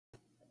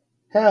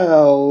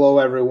Hello,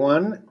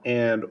 everyone,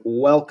 and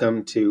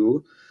welcome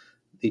to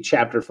the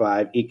Chapter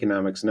 5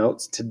 Economics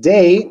Notes.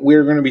 Today,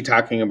 we're going to be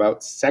talking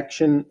about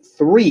Section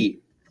 3.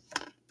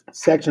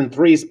 Section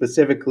 3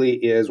 specifically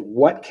is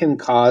what can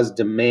cause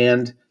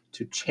demand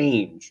to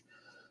change.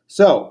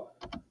 So,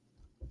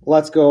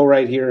 let's go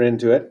right here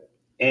into it.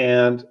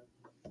 And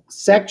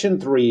Section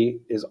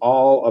 3 is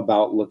all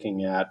about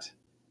looking at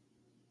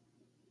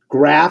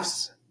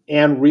graphs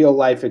and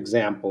real-life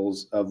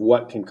examples of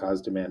what can cause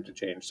demand to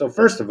change. So,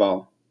 first of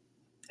all,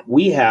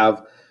 we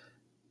have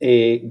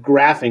a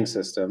graphing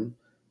system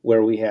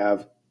where we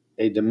have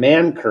a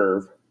demand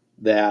curve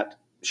that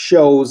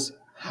shows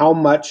how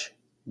much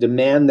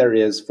demand there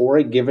is for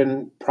a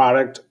given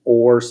product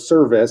or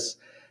service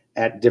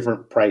at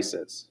different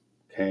prices.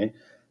 Okay,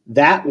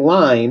 that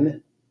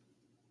line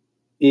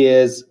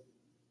is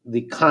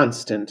the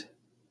constant.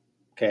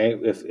 Okay,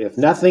 if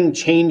nothing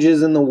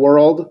changes in the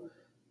world,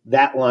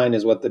 that line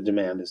is what the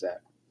demand is at.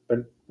 But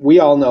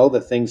we all know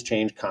that things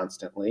change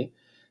constantly,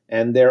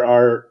 and there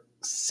are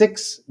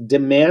 6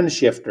 demand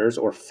shifters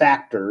or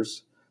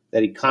factors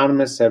that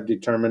economists have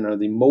determined are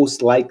the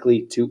most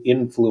likely to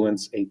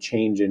influence a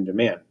change in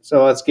demand.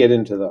 So let's get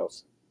into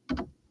those.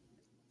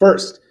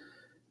 First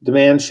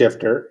demand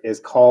shifter is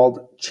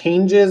called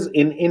changes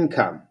in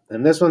income.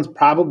 And this one's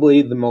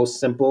probably the most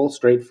simple,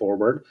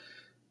 straightforward.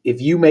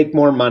 If you make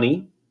more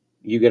money,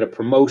 you get a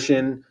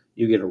promotion,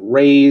 you get a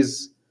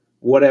raise,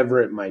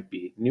 whatever it might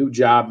be, new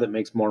job that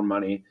makes more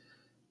money.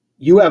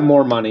 You have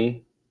more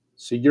money,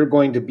 so you're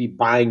going to be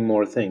buying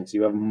more things.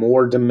 You have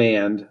more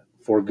demand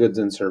for goods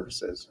and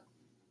services.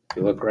 If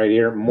you look right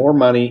here, more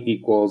money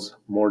equals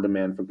more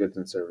demand for goods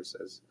and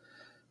services.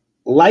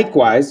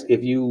 Likewise,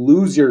 if you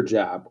lose your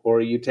job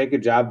or you take a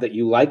job that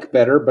you like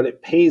better, but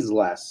it pays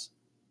less,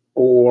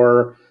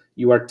 or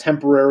you are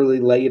temporarily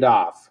laid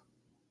off,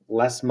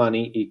 less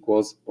money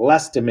equals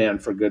less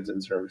demand for goods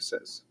and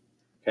services.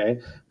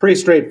 Okay, pretty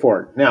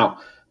straightforward. Now,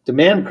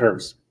 demand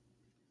curves.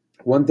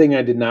 One thing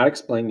I did not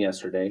explain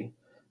yesterday,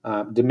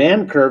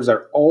 demand curves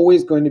are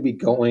always going to be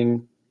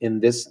going in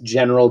this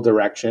general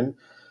direction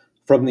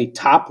from the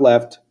top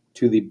left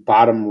to the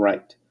bottom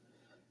right.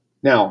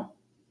 Now,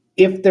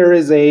 if there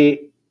is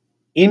a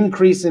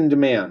increase in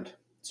demand,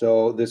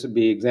 so this would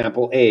be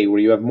example A, where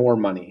you have more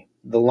money,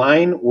 the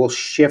line will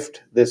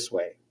shift this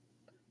way.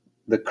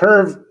 The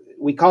curve,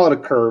 we call it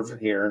a curve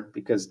here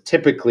because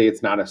typically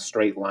it's not a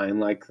straight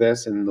line like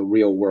this in the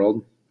real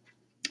world.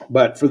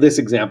 But for this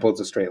example, it's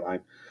a straight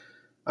line.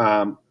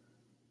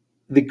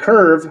 The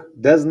curve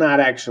does not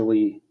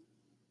actually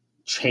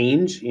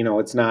change.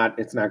 It's not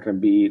going to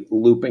be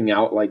looping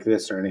out like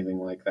this or anything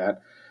like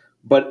that.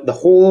 But the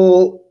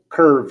whole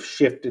curve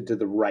shifted to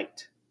the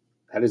right.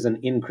 That is an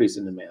increase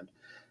in demand.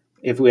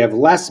 If we have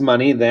less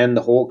money, then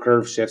the whole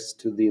curve shifts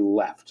to the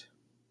left.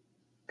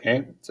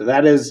 Okay, so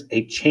that is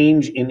a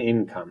change in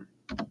income.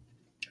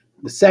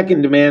 The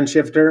second demand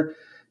shifter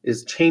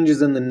is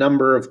changes in the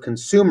number of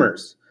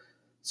consumers.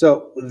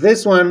 So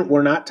this one,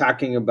 we're not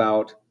talking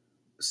about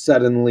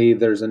suddenly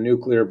there's a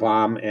nuclear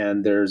bomb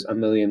and there's a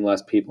million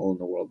less people in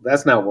the world.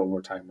 That's not what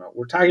we're talking about.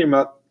 We're talking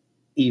about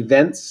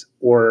events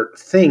or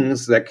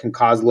things that can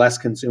cause less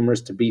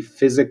consumers to be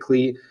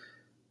physically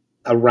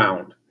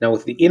around. Now,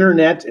 with the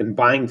internet and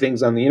buying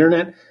things on the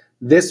internet,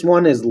 this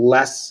one is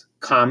less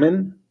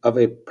common of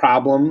a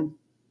problem,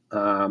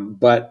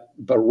 but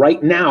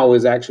right now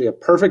is actually a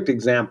perfect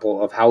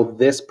example of how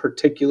this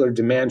particular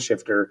demand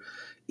shifter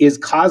is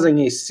causing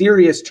a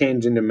serious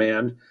change in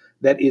demand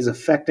that is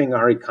affecting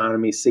our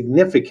economy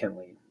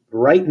significantly.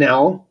 Right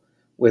now,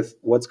 with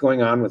what's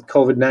going on with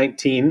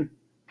COVID-19,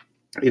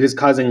 it is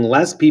causing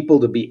less people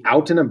to be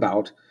out and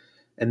about,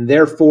 and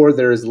therefore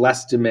there is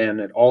less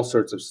demand at all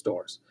sorts of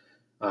stores.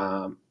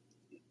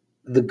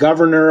 The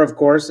governor, of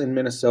course, in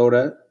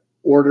Minnesota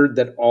ordered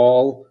that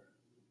all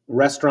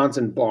restaurants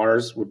and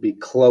bars would be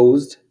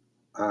closed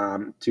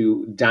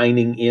to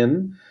dining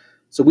in.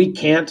 So we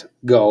can't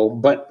go,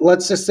 but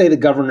let's just say the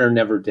governor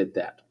never did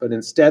that. But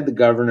instead, the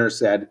governor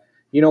said,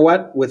 you know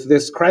what, with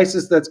this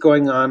crisis that's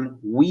going on,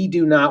 we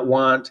do not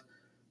want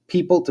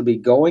people to be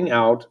going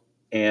out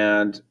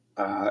and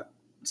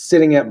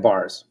sitting at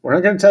bars. We're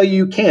not going to tell you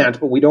you can't,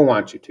 but we don't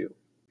want you to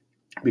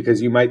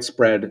because you might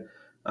spread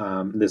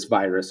this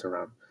virus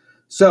around.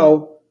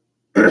 So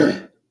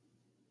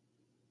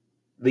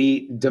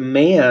the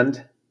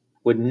demand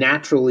would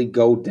naturally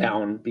go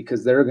down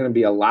because there are going to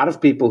be a lot of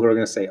people who are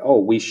going to say, oh,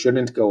 we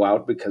shouldn't go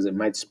out because it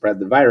might spread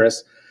the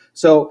virus.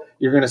 So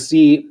you're going to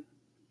see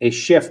a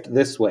shift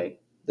this way.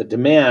 The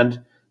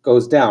demand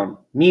goes down,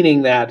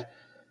 meaning that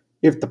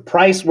if the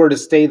price were to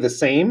stay the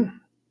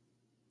same,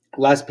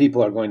 less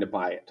people are going to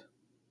buy it.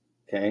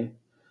 Okay.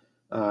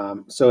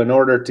 So in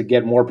order to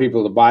get more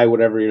people to buy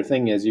whatever your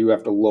thing is, you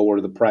have to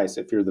lower the price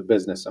if you're the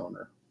business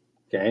owner.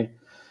 Okay.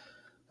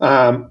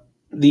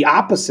 The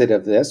opposite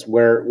of this,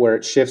 where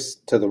it shifts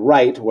to the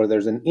right, where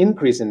there's an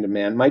increase in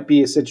demand, might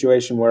be a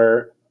situation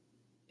where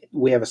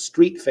we have a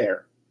street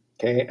fair.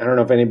 Okay. I don't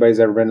know if anybody's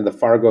ever been to the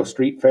Fargo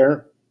Street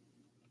Fair.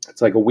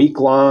 It's like a week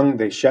long.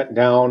 They shut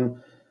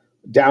down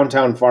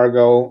downtown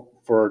Fargo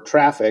for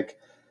traffic.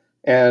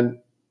 And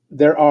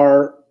there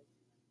are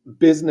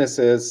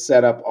businesses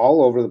set up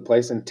all over the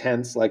place in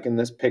tents, like in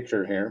this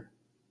picture here.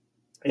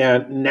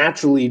 And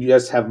naturally, you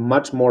just have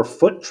much more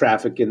foot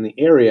traffic in the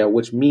area,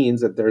 which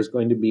means that there's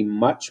going to be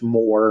much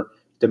more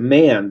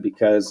demand,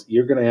 because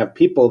you're going to have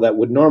people that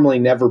would normally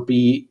never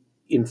be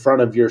in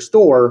front of your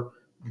store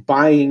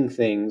buying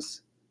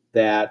things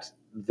that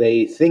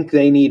they think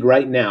they need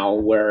right now,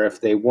 where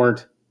if they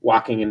weren't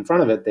walking in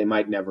front of it, they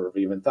might never have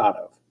even thought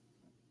of.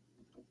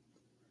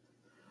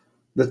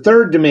 The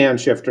third demand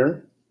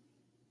shifter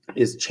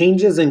is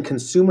changes in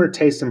consumer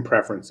tastes and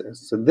preferences.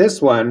 So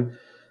this one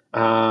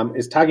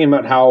is talking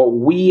about how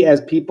we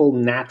as people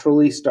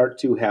naturally start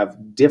to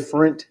have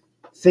different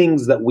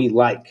things that we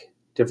like,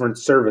 different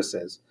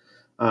services.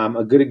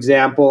 A good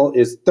example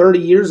is 30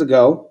 years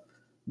ago,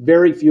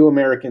 very few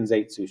Americans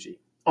ate sushi.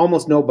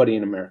 Almost nobody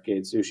in America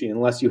ate sushi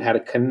unless you had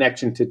a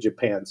connection to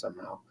Japan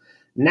somehow.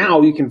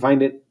 Now you can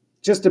find it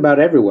just about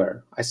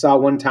everywhere. I saw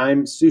one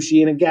time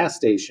sushi in a gas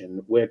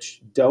station,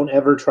 which don't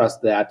ever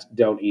trust that.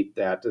 Don't eat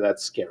that.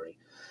 That's scary.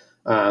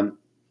 And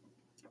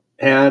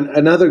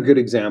another good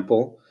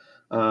example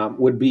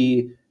would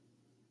be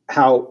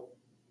how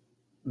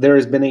there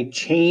has been a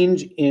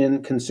change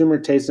in consumer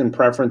tastes and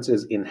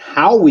preferences in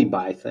how we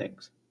buy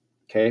things.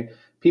 Okay,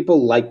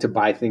 people like to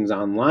buy things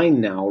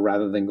online now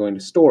rather than going to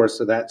stores,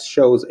 so that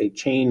shows a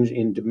change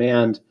in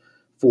demand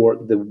for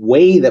the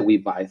way that we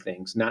buy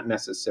things, not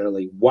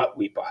necessarily what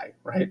we buy,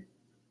 right?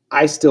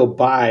 I still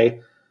buy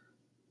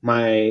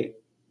my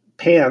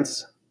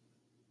pants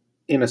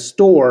in a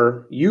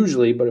store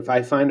usually, but if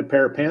I find a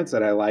pair of pants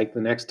that I like,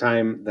 the next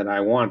time that I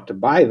want to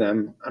buy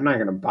them, I'm not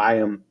going to buy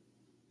them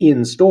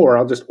in store.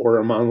 I'll just order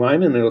them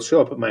online and it'll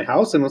show up at my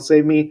house and it'll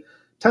save me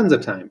tons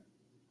of time.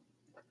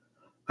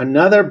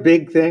 Another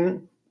big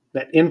thing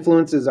that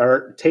influences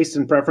our tastes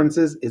and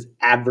preferences is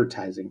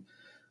advertising.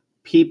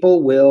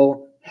 People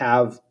will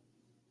have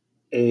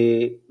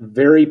a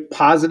very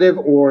positive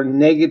or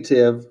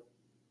negative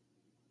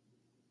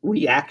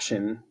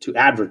reaction to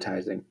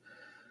advertising.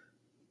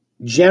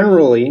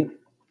 Generally,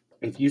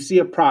 if you see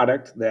a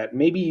product that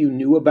maybe you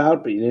knew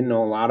about, but you didn't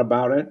know a lot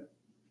about it,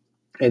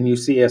 and you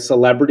see a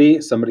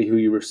celebrity, somebody who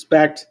you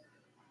respect,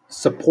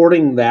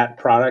 supporting that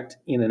product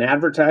in an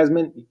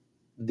advertisement,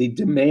 the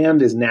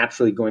demand is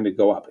naturally going to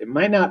go up. It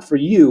might not for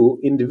you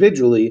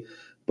individually,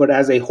 but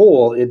as a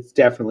whole, it's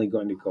definitely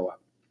going to go up.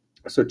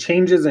 So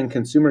changes in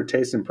consumer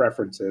tastes and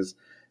preferences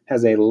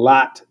has a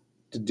lot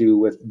to do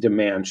with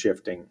demand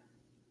shifting,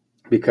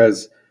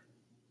 because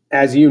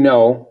as you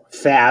know,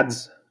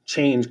 fads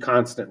change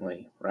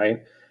constantly,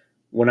 right?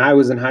 When I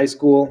was in high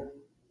school,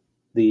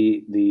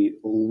 the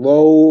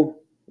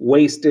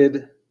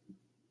low-waisted,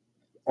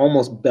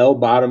 almost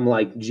bell-bottom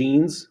like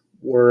jeans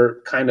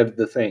were kind of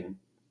the thing,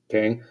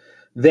 okay?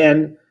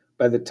 Then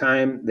by the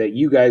time that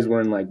you guys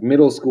were in like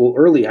middle school,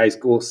 early high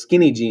school,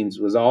 skinny jeans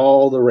was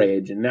all the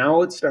rage. And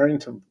now it's starting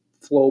to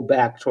flow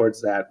back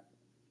towards that,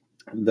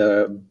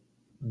 the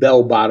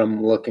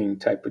bell-bottom looking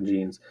type of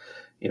jeans.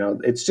 You know,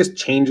 it's just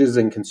changes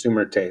in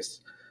consumer tastes.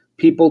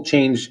 People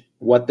change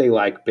what they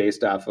like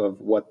based off of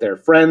what their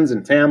friends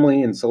and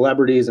family and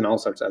celebrities and all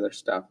sorts of other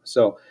stuff.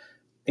 So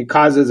it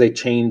causes a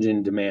change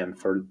in demand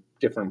for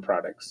different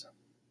products.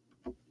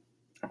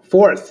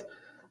 Fourth,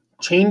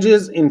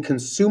 changes in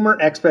consumer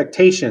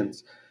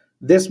expectations.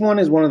 This one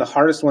is one of the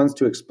hardest ones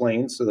to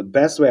explain. So the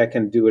best way I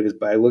can do it is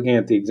by looking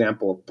at the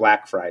example of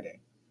Black Friday.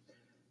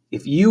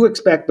 If you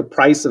expect the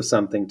price of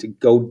something to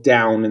go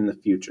down in the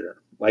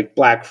future, like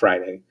Black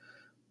Friday,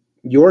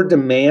 your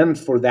demand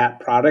for that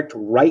product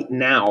right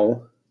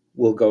now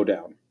will go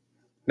down.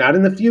 Not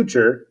in the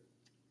future.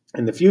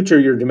 In the future,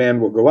 your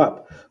demand will go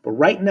up. But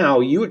right now,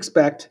 you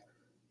expect,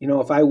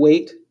 if I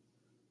wait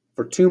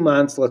for 2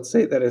 months, let's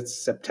say that it's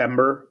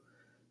September,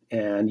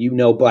 and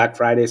Black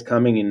Friday is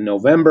coming in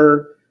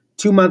November,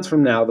 2 months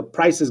from now, the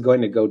price is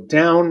going to go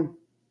down.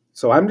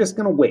 So I'm just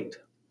going to wait.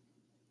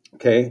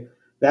 Okay?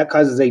 That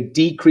causes a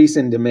decrease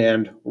in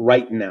demand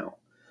right now.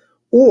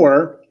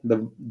 Or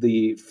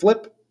the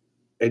flip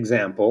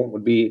example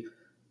would be,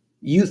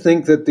 you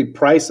think that the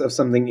price of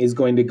something is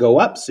going to go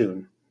up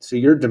soon. So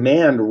your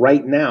demand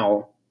right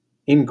now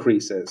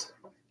increases.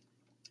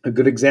 A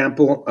good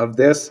example of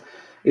this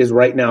is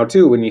right now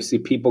too, when you see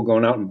people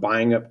going out and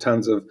buying up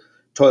tons of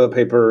toilet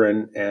paper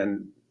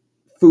and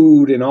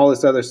food and all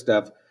this other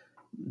stuff.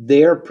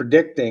 They're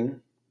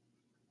predicting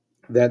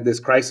that this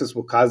crisis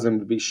will cause them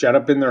to be shut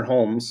up in their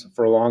homes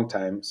for a long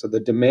time. So the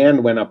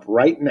demand went up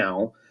right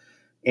now,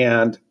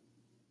 and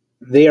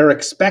they are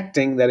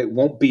expecting that it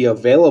won't be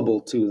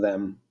available to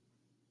them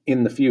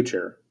in the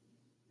future.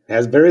 It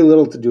has very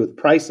little to do with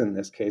price in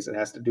this case. It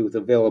has to do with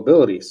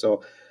availability.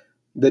 So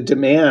the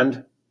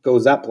demand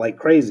goes up like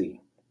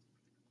crazy.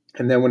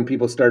 And then when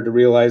people started to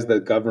realize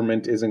that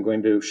government isn't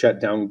going to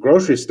shut down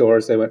grocery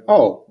stores, they went,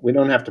 oh, we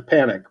don't have to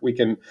panic. We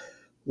can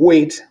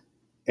wait,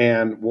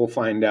 and we'll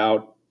find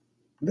out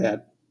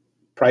that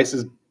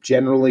prices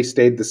generally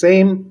stayed the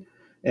same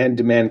and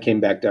demand came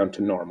back down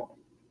to normal.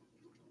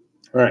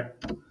 All right.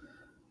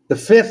 The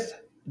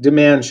fifth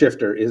demand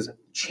shifter is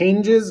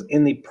changes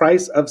in the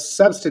price of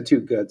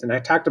substitute goods. And I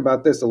talked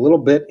about this a little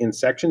bit in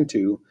section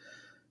 2.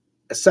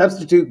 A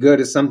substitute good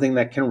is something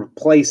that can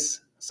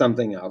replace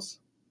something else.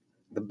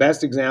 The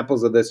best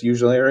examples of this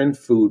usually are in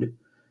food,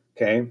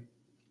 okay?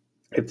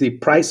 If the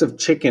price of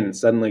chicken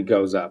suddenly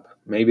goes up,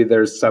 maybe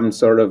there's some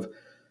sort of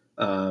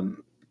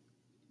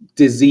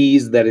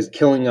disease that is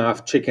killing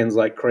off chickens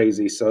like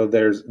crazy, so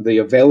there's the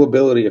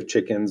availability of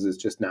chickens is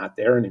just not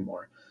there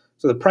anymore.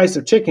 So the price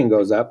of chicken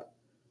goes up,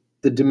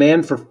 the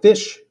demand for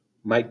fish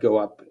might go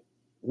up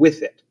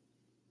with it,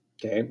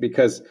 okay?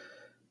 Because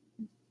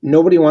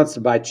nobody wants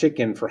to buy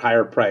chicken for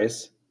higher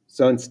price,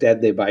 so instead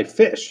they buy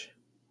fish.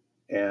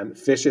 And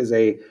fish is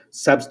a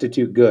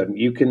substitute good.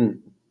 You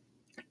can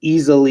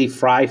easily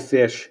fry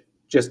fish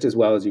just as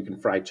well as you can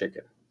fry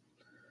chicken.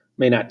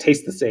 May not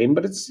taste the same,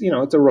 but it's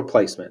a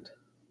replacement.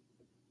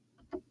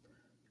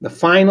 The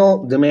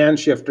final demand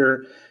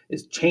shifter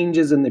is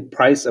changes in the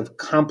price of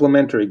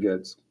complementary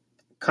goods.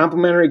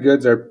 Complementary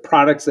goods are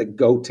products that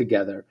go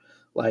together,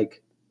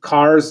 like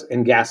cars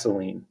and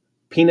gasoline,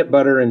 peanut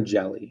butter and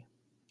jelly,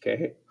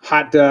 okay,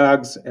 hot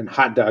dogs and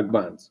hot dog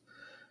buns.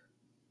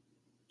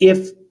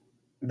 If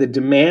the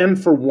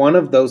demand for one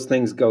of those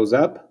things goes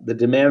up, the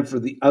demand for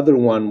the other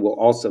one will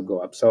also go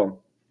up.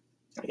 So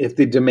if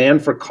the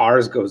demand for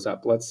cars goes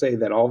up, let's say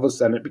that all of a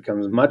sudden it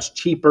becomes much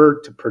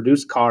cheaper to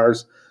produce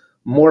cars,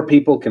 more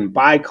people can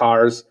buy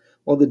cars,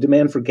 well, the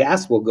demand for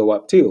gas will go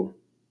up too.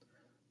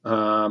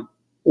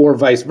 Or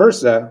vice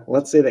versa,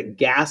 let's say that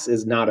gas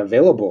is not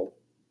available.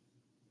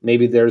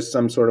 Maybe there's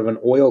some sort of an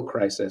oil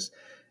crisis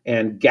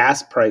and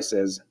gas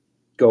prices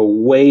go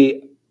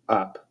way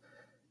up.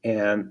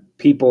 And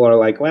people are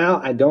like,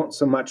 well, I don't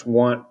so much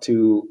want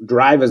to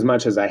drive as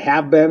much as I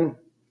have been.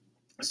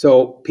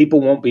 So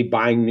people won't be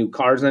buying new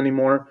cars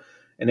anymore.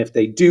 And if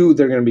they do,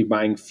 they're going to be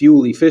buying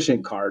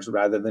fuel-efficient cars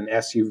rather than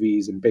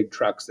SUVs and big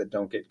trucks that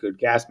don't get good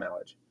gas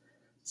mileage.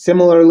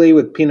 Similarly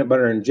with peanut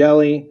butter and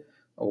jelly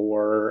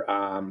or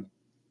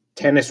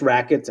tennis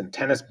rackets and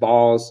tennis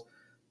balls,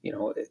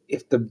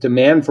 if the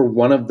demand for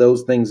one of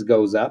those things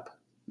goes up,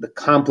 the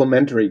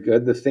complementary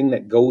good, the thing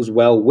that goes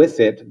well with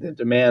it, the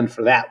demand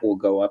for that will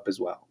go up as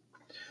well.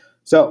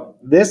 So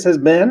this has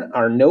been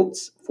our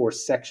notes for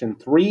section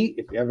 3.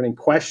 If you have any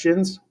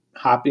questions,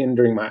 hop in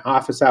during my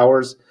office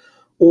hours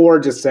or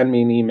just send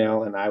me an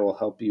email and I will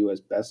help you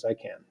as best I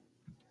can.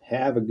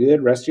 Have a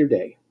good rest of your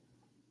day.